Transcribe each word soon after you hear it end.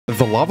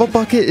The lava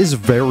bucket is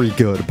very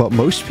good, but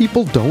most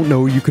people don't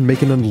know you can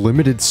make an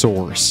unlimited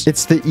source.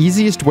 It's the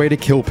easiest way to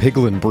kill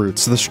piglin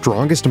brutes, the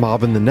strongest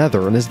mob in the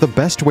nether, and is the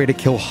best way to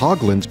kill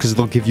hoglins because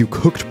they'll give you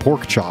cooked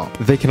pork chop.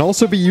 They can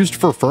also be used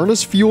for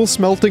furnace fuel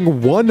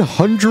smelting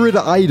 100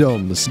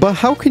 items. But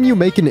how can you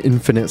make an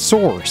infinite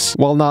source?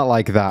 Well, not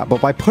like that,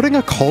 but by putting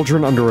a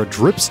cauldron under a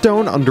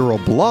dripstone, under a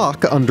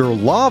block, under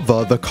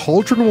lava, the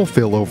cauldron will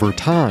fill over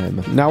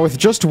time. Now with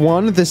just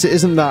one, this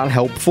isn't that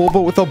helpful,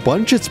 but with a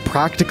bunch, it's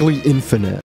practically infinite.